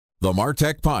The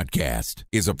MarTech Podcast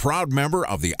is a proud member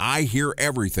of the I Hear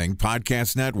Everything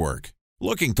Podcast Network.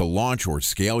 Looking to launch or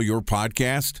scale your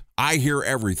podcast? I Hear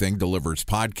Everything delivers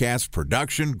podcast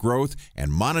production, growth,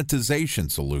 and monetization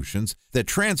solutions that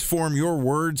transform your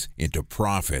words into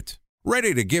profit.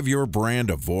 Ready to give your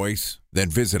brand a voice? Then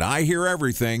visit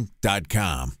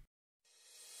iheareverything.com.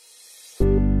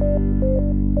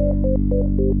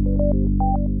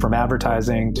 From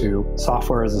advertising to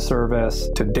software as a service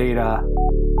to data.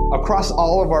 Across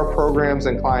all of our programs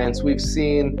and clients, we've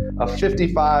seen a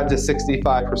 55 to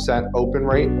 65% open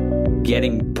rate.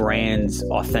 Getting brands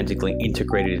authentically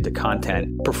integrated into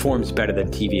content performs better than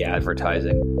TV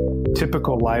advertising.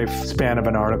 Typical lifespan of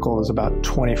an article is about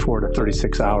 24 to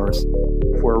 36 hours.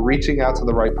 If we're reaching out to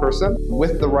the right person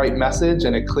with the right message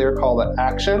and a clear call to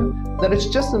action, then it's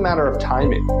just a matter of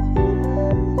timing.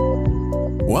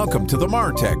 Welcome to the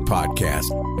MarTech Podcast,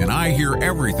 an I Hear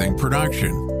Everything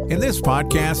production. In this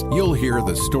podcast, you'll hear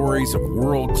the stories of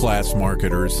world-class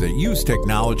marketers that use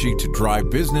technology to drive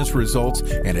business results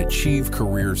and achieve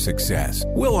career success.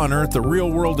 We'll unearth the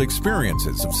real-world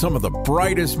experiences of some of the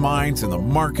brightest minds in the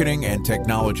marketing and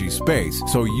technology space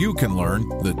so you can learn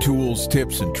the tools,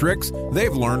 tips, and tricks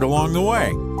they've learned along the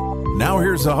way. Now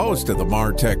here's the host of the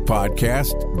MarTech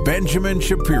Podcast, Benjamin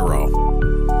Shapiro.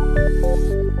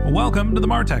 Welcome to the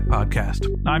MarTech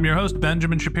Podcast. I'm your host,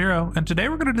 Benjamin Shapiro, and today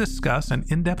we're going to discuss an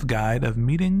in-depth guide of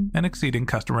meeting and exceeding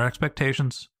customer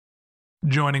expectations.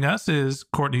 Joining us is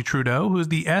Courtney Trudeau, who is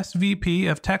the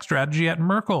SVP of Tech Strategy at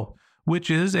Merkle, which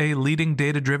is a leading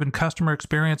data-driven customer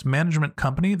experience management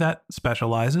company that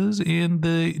specializes in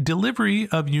the delivery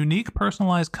of unique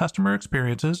personalized customer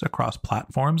experiences across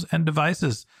platforms and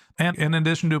devices. And in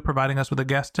addition to providing us with a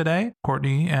guest today,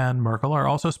 Courtney and Merkle are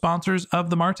also sponsors of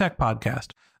the MarTech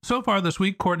Podcast. So far this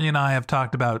week, Courtney and I have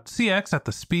talked about CX at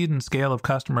the speed and scale of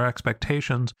customer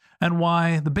expectations and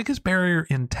why the biggest barrier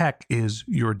in tech is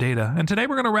your data. And today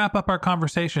we're going to wrap up our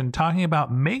conversation talking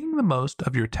about making the most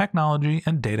of your technology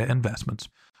and data investments.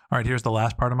 All right, here's the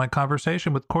last part of my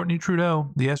conversation with Courtney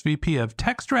Trudeau, the SVP of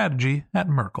Tech Strategy at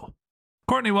Merkle.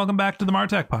 Courtney, welcome back to the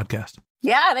MarTech Podcast.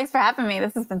 Yeah, thanks for having me.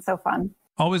 This has been so fun.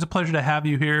 Always a pleasure to have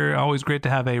you here. Always great to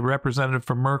have a representative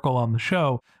from Merkle on the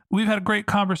show. We've had a great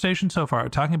conversation so far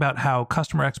talking about how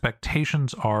customer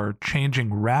expectations are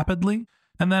changing rapidly,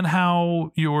 and then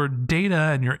how your data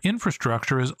and your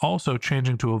infrastructure is also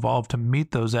changing to evolve to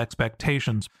meet those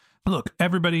expectations. Look,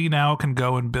 everybody now can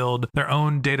go and build their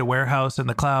own data warehouse in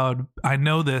the cloud. I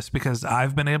know this because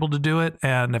I've been able to do it,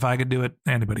 and if I could do it,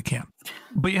 anybody can.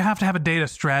 But you have to have a data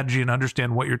strategy and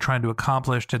understand what you're trying to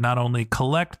accomplish to not only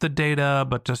collect the data,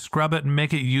 but to scrub it and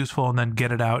make it useful and then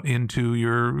get it out into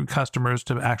your customers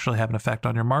to actually have an effect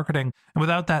on your marketing. And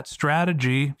without that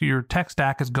strategy, your tech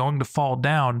stack is going to fall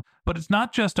down. But it's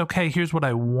not just, okay, here's what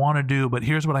I want to do, but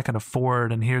here's what I can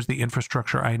afford, and here's the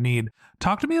infrastructure I need.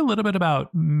 Talk to me a little bit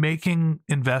about making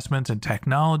investments in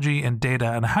technology and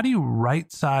data, and how do you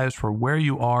right size for where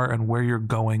you are and where you're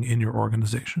going in your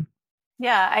organization?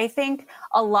 Yeah, I think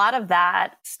a lot of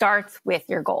that starts with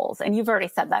your goals. And you've already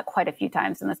said that quite a few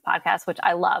times in this podcast, which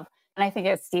I love. And I think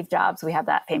it's Steve Jobs, we have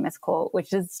that famous quote,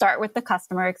 which is start with the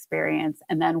customer experience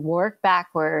and then work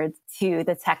backwards to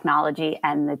the technology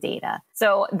and the data.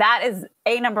 So that is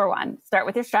number one. Start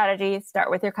with your strategy, start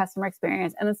with your customer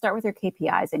experience, and then start with your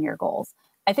KPIs and your goals.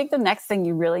 I think the next thing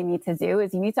you really need to do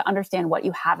is you need to understand what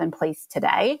you have in place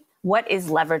today. What is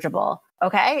leverageable?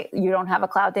 Okay, you don't have a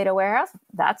cloud data warehouse.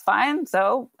 That's fine.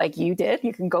 So like you did,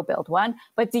 you can go build one.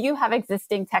 But do you have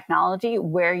existing technology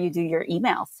where you do your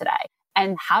emails today?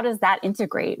 And how does that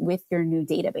integrate with your new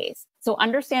database? So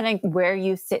understanding where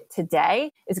you sit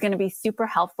today is going to be super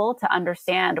helpful to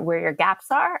understand where your gaps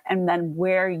are and then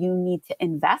where you need to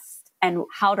invest and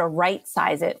how to right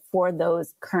size it for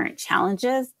those current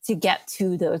challenges to get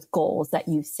to those goals that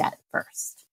you set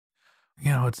first.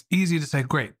 You know, it's easy to say,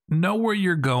 great, know where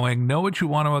you're going, know what you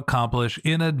want to accomplish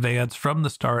in advance from the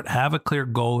start, have a clear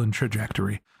goal and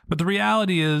trajectory. But the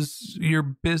reality is your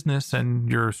business and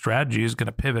your strategy is going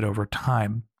to pivot over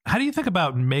time. How do you think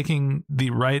about making the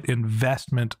right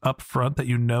investment up front that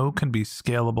you know can be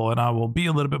scalable? And I will be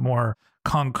a little bit more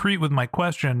concrete with my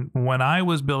question. When I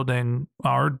was building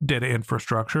our data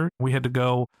infrastructure, we had to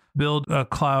go build a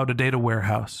data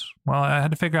warehouse. Well, I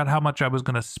had to figure out how much I was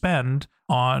going to spend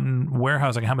on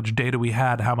warehousing, how much data we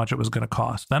had, how much it was going to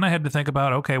cost. Then I had to think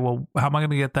about, okay, well, how am I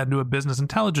going to get that into a business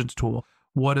intelligence tool?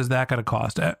 What is that going to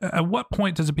cost? At what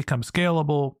point does it become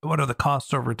scalable? What are the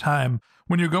costs over time?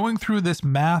 When you're going through this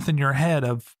math in your head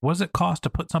of what does it cost to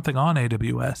put something on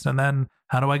AWS? And then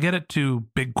how do I get it to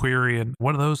BigQuery? And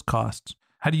what are those costs?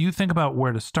 How do you think about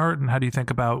where to start? And how do you think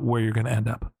about where you're going to end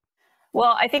up?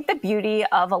 Well, I think the beauty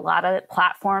of a lot of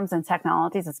platforms and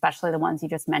technologies, especially the ones you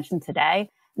just mentioned today,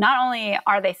 not only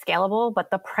are they scalable, but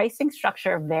the pricing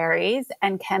structure varies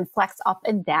and can flex up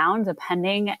and down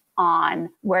depending on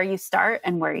where you start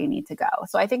and where you need to go.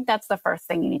 So I think that's the first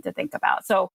thing you need to think about.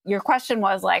 So your question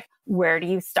was like, where do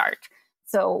you start?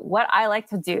 So what I like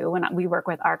to do when we work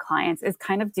with our clients is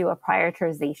kind of do a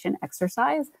prioritization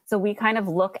exercise. So we kind of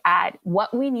look at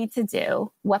what we need to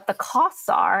do, what the costs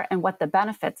are and what the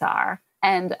benefits are,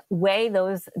 and weigh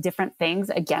those different things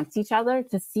against each other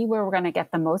to see where we're going to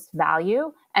get the most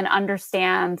value and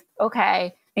understand,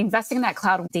 okay, investing in that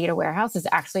cloud data warehouse is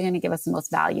actually going to give us the most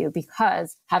value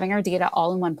because having our data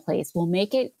all in one place will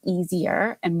make it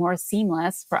easier and more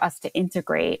seamless for us to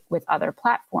integrate with other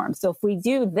platforms. So if we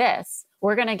do this,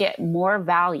 we're going to get more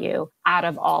value out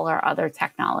of all our other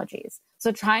technologies.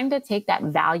 So trying to take that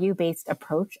value-based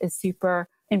approach is super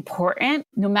important,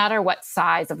 no matter what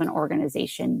size of an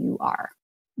organization you are.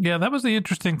 Yeah, that was the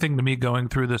interesting thing to me going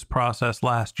through this process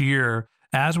last year.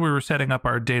 As we were setting up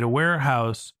our data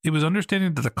warehouse, it was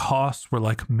understanding that the costs were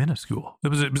like minuscule. It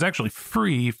was actually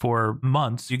free for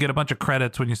months. You get a bunch of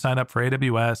credits when you sign up for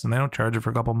AWS and they don't charge you for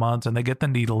a couple months and they get the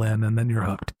needle in and then you're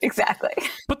hooked. Exactly.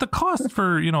 But the cost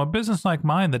for, a business like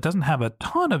mine that doesn't have a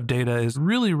ton of data is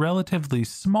really relatively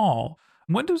small.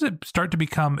 When does it start to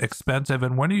become expensive?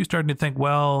 And when are you starting to think,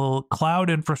 well, cloud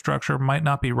infrastructure might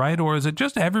not be right? Or is it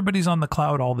just everybody's on the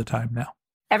cloud all the time now?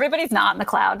 Everybody's not in the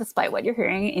cloud, despite what you're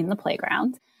hearing in the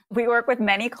playground. We work with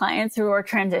many clients who are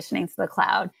transitioning to the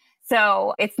cloud.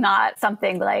 So it's not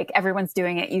something like everyone's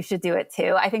doing it, you should do it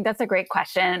too. I think that's a great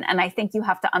question. And I think you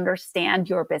have to understand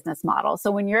your business model. So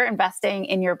when you're investing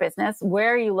in your business,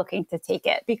 where are you looking to take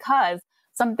it? Because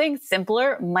something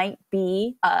simpler might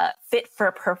be a fit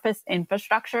for purpose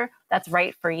infrastructure that's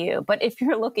right for you. But if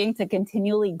you're looking to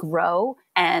continually grow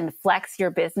and flex your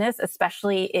business,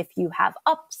 especially if you have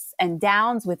ups and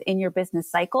downs within your business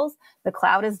cycles, the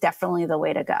cloud is definitely the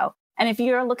way to go. And if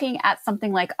you're looking at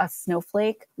something like a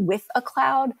Snowflake with a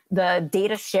cloud, the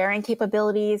data sharing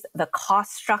capabilities, the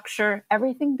cost structure,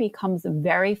 everything becomes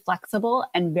very flexible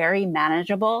and very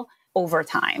manageable over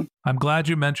time. I'm glad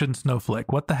you mentioned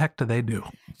Snowflake. What the heck do they do?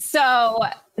 So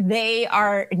they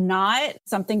are not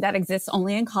something that exists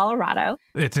only in Colorado.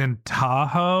 It's in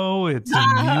Tahoe. It's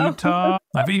in Utah.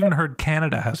 I've even heard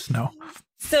Canada has snow.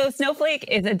 So Snowflake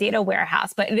is a data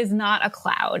warehouse, but it is not a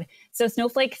cloud. So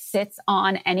Snowflake sits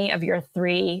on any of your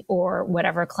three or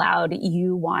whatever cloud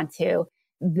you want to.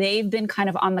 They've been kind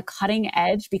of on the cutting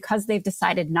edge because they've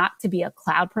decided not to be a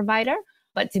cloud provider,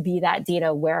 but to be that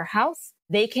data warehouse.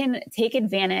 They can take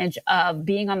advantage of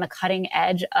being on the cutting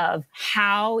edge of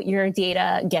how your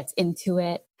data gets into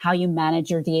it, how you manage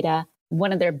your data.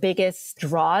 One of their biggest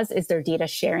draws is their data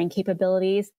sharing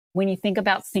capabilities. When you think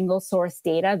about single source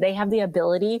data, they have the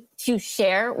ability to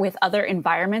share with other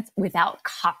environments without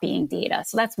copying data.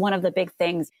 So that's one of the big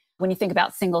things. When you think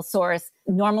about single source,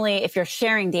 normally if you're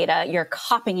sharing data, you're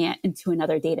copying it into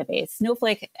another database.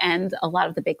 Snowflake and a lot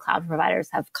of the big cloud providers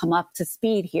have come up to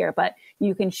speed here, but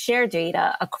you can share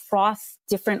data across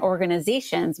different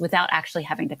organizations without actually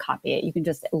having to copy it. You can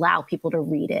just allow people to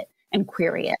read it and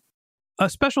query it. A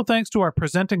special thanks to our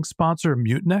presenting sponsor,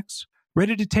 Mutinex.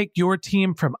 Ready to take your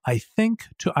team from I think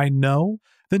to I know?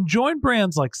 Then join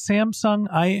brands like Samsung,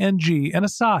 ING, and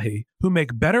Asahi who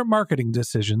make better marketing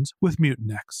decisions with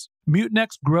Mutinex.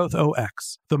 Mutinex Growth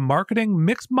OX, the marketing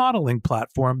mix modeling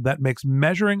platform that makes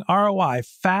measuring ROI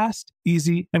fast,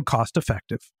 easy, and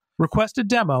cost-effective. Request a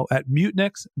demo at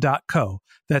mutinex.co.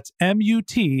 That's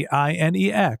MUTINEX.co.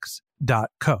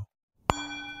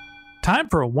 Time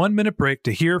for a 1-minute break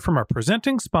to hear from our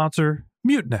presenting sponsor,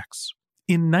 Mutinex.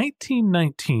 In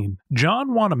 1919,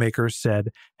 John Wanamaker said,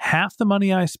 "Half the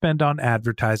money I spend on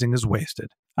advertising is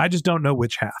wasted. I just don't know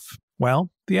which half." Well,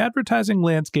 the advertising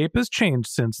landscape has changed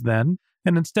since then,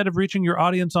 and instead of reaching your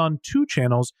audience on 2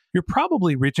 channels, you're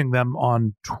probably reaching them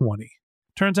on 20.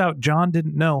 Turns out John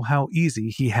didn't know how easy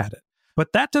he had it.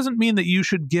 But that doesn't mean that you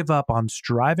should give up on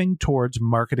striving towards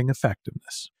marketing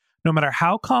effectiveness. No matter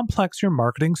how complex your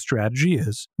marketing strategy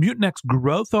is, Mutinex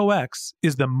Growth OX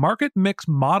is the market mix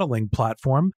modeling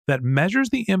platform that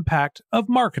measures the impact of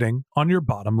marketing on your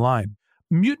bottom line.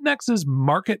 Mutinex's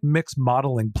market mix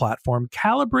modeling platform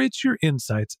calibrates your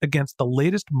insights against the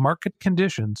latest market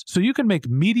conditions so you can make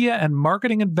media and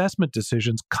marketing investment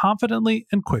decisions confidently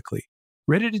and quickly.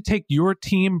 Ready to take your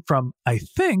team from I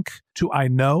think to I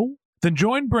know? Then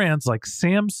join brands like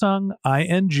Samsung,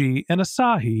 ING, and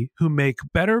Asahi who make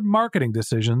better marketing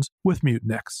decisions with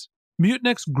Mutinex.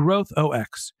 Mutinex Growth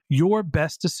OX. Your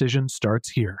best decision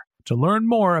starts here. To learn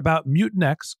more about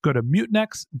Mutinex, go to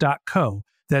mutinex.co.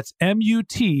 That's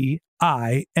MUTINEX.co.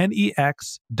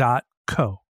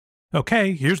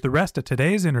 Okay, here's the rest of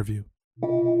today's interview.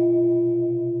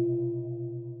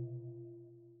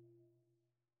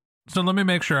 So let me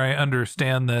make sure I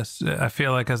understand this. I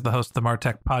feel like as the host of the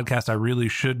MarTech podcast, I really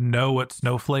should know what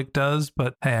Snowflake does,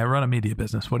 but hey, I run a media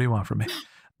business. What do you want from me?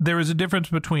 There is a difference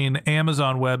between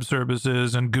Amazon Web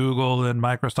Services and Google and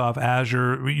Microsoft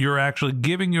Azure. You're actually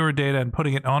giving your data and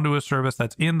putting it onto a service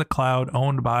that's in the cloud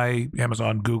owned by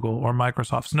Amazon, Google, or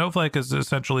Microsoft. Snowflake is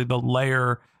essentially the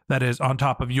layer that is on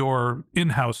top of your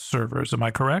in-house servers. Am I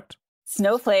correct?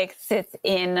 Snowflake sits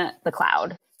in the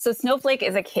cloud. So Snowflake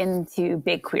is akin to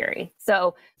BigQuery.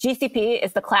 So GCP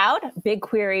is the cloud.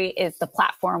 BigQuery is the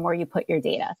platform where you put your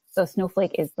data. So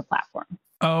Snowflake is the platform.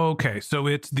 Okay, so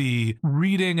it's the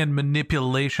reading and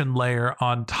manipulation layer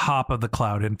on top of the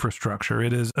cloud infrastructure.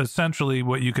 It is essentially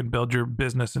what you can build your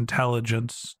business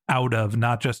intelligence out of,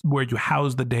 not just where you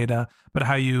house the data, but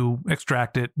how you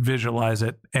extract it, visualize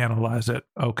it, analyze it.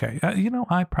 Okay,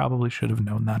 I probably should have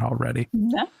known that already.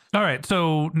 Yeah. All right,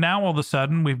 so now all of a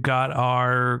sudden we've got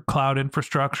our cloud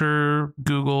infrastructure,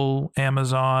 Google,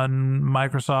 Amazon,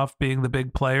 Microsoft being the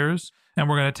big players. And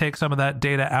we're going to take some of that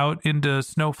data out into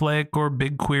Snowflake or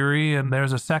BigQuery, and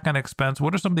there's a second expense.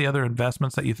 What are some of the other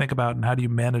investments that you think about, and how do you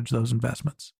manage those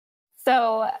investments?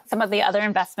 So some of the other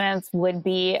investments would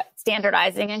be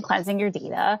standardizing and cleansing your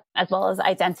data, as well as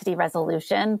identity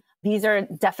resolution. These are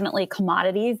definitely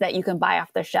commodities that you can buy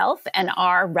off the shelf and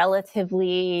are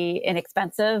relatively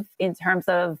inexpensive in terms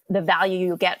of the value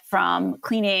you get from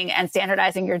cleaning and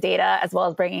standardizing your data, as well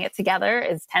as bringing it together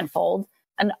is tenfold.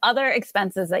 And other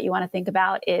expenses that you want to think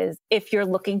about is if you're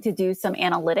looking to do some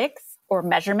analytics or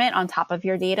measurement on top of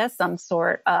your data, some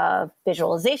sort of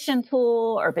visualization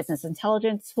tool or business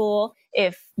intelligence tool.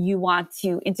 If you want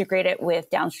to integrate it with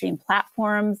downstream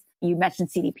platforms, you mentioned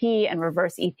CDP and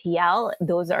reverse ETL.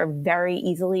 Those are very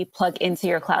easily plugged into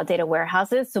your cloud data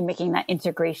warehouses, so making that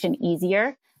integration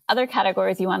easier. Other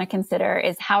categories you want to consider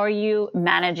is how are you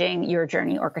managing your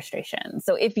journey orchestration?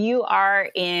 So if you are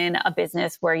in a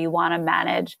business where you want to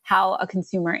manage how a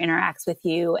consumer interacts with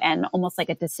you and almost like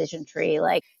a decision tree,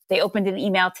 like they opened an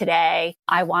email today,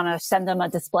 I want to send them a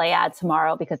display ad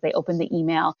tomorrow because they opened the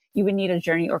email, you would need a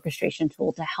journey orchestration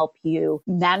tool to help you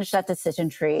manage that decision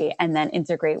tree and then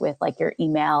integrate with like your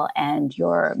email and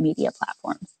your media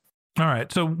platforms. All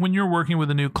right. So when you're working with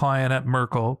a new client at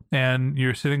Merkle and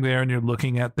you're sitting there and you're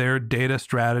looking at their data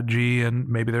strategy and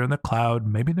maybe they're in the cloud,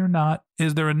 maybe they're not,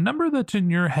 is there a number that's in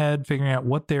your head figuring out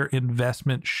what their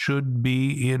investment should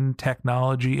be in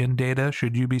technology and data?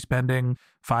 Should you be spending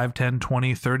 5, 10,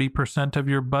 20, 30% of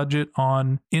your budget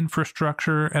on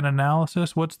infrastructure and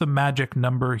analysis? What's the magic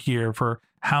number here for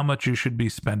how much you should be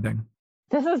spending?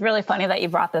 This is really funny that you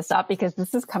brought this up because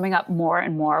this is coming up more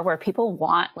and more where people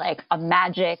want like a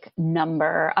magic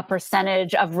number, a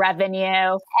percentage of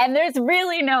revenue. And there's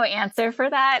really no answer for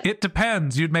that. It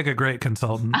depends. You'd make a great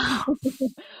consultant.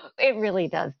 It really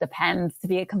does depend, to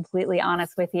be completely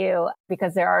honest with you,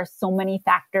 because there are so many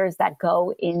factors that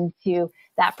go into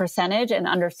that percentage and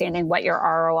understanding what your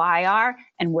ROI are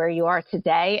and where you are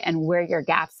today and where your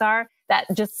gaps are. That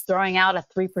just throwing out a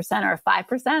 3% or a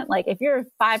 5%, like if you're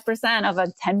 5% of a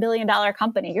 $10 billion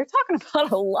company, you're talking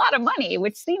about a lot of money,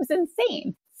 which seems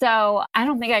insane. So I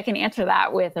don't think I can answer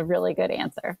that with a really good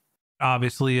answer.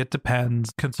 Obviously, it depends.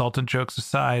 Consultant jokes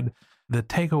aside, the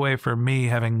takeaway for me,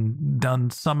 having done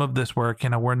some of this work,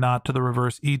 we're not to the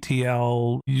reverse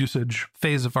ETL usage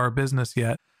phase of our business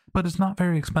yet, but it's not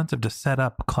very expensive to set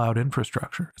up cloud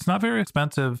infrastructure. It's not very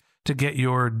expensive to get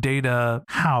your data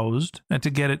housed and to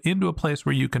get it into a place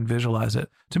where you can visualize it.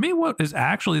 To me, what is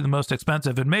actually the most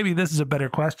expensive, and maybe this is a better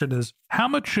question, is how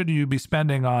much should you be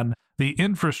spending on the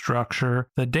infrastructure,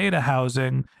 the data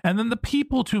housing, and then the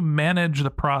people to manage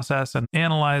the process and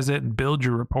analyze it and build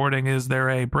your reporting? Is there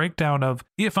a breakdown of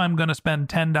if I'm going to spend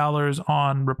 $10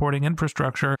 on reporting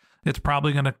infrastructure, it's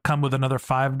probably going to come with another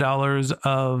 $5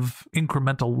 of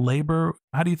incremental labor?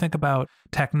 How do you think about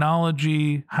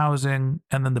technology, housing,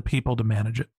 and then the people to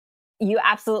manage it? You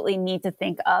absolutely need to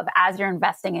think of, as you're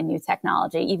investing in new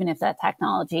technology, even if that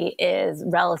technology is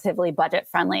relatively budget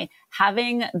friendly,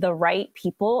 having the right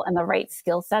people and the right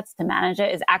skill sets to manage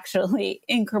it is actually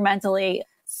incrementally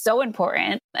so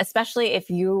important, especially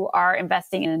if you are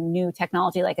investing in a new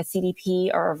technology like a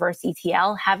CDP or reverse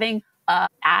ETL. Having an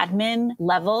admin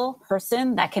level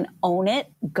person that can own it,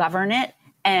 govern it,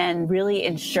 and really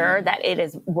ensure that it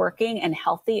is working and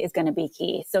healthy is going to be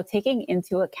key. So taking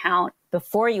into account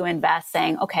before you invest,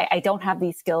 saying, okay, I don't have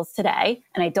these skills today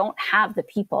and I don't have the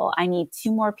people. I need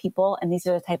 2 more people and these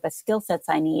are the type of skill sets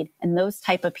I need. And those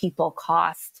type of people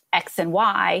cost X and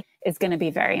Y is going to be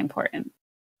very important.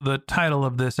 The title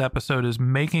of this episode is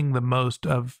Making the Most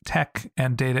of Tech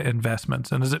and Data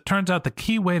Investments. And as it turns out, the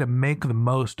key way to make the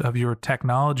most of your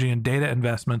technology and data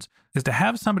investments is to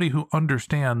have somebody who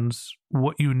understands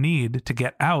what you need to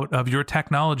get out of your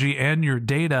technology and your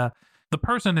data. The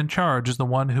person in charge is the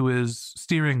one who is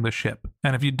steering the ship.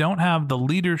 And if you don't have the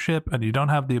leadership and you don't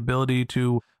have the ability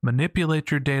to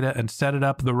manipulate your data and set it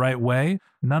up the right way,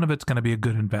 none of it's going to be a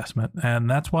good investment. And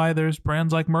that's why there's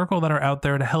brands like Merkle that are out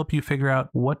there to help you figure out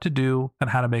what to do and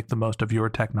how to make the most of your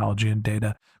technology and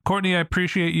data. Courtney, I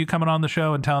appreciate you coming on the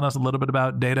show and telling us a little bit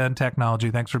about data and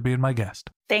technology. Thanks for being my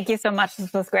guest. Thank you so much.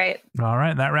 This was great. All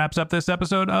right. That wraps up this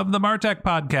episode of the MarTech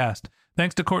Podcast.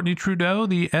 Thanks to Courtney Trudeau,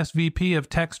 the SVP of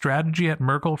Tech Strategy at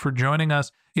Merkle, for joining us.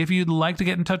 If you'd like to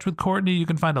get in touch with Courtney, you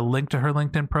can find a link to her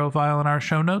LinkedIn profile in our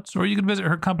show notes, or you can visit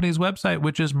her company's website,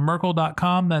 which is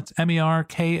Merkle.com. That's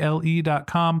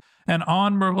MERKLE.com. And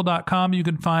on Merkle.com, you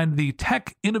can find the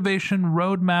Tech Innovation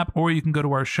Roadmap, or you can go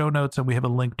to our show notes, and we have a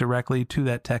link directly to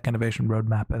that Tech Innovation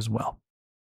Roadmap as well.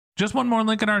 Just one more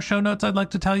link in our show notes I'd like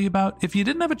to tell you about. If you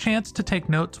didn't have a chance to take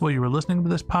notes while you were listening to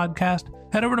this podcast,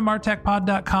 head over to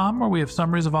martechpod.com, where we have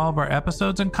summaries of all of our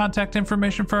episodes and contact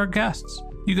information for our guests.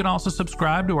 You can also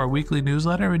subscribe to our weekly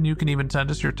newsletter, and you can even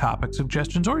send us your topic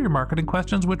suggestions or your marketing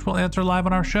questions, which we'll answer live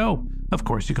on our show. Of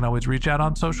course, you can always reach out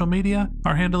on social media.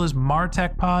 Our handle is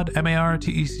MarTechPod,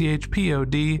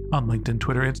 MarTechPod, on LinkedIn,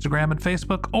 Twitter, Instagram, and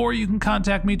Facebook, or you can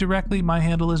contact me directly. My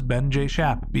handle is Ben J.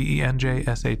 Shap,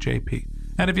 BenJShap.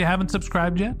 And if you haven't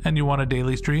subscribed yet and you want a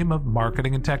daily stream of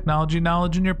marketing and technology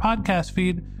knowledge in your podcast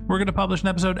feed, we're going to publish an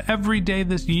episode every day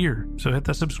this year. So hit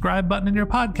the subscribe button in your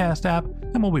podcast app,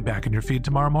 and we'll be back in your feed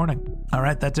tomorrow morning. All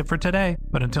right, that's it for today.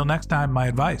 But until next time, my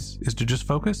advice is to just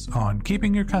focus on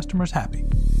keeping your customers happy.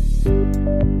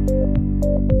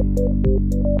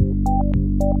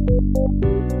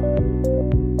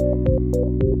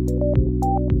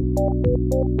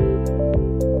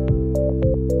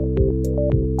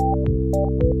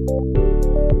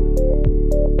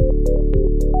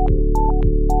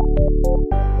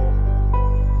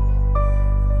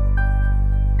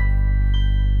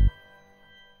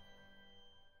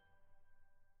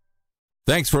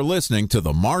 Thanks for listening to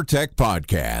the MarTech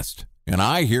Podcast, and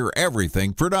I Hear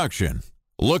Everything production.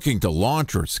 Looking to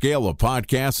launch or scale a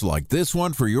podcast like this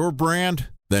one for your brand?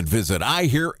 Then visit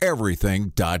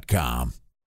iheareverything.com.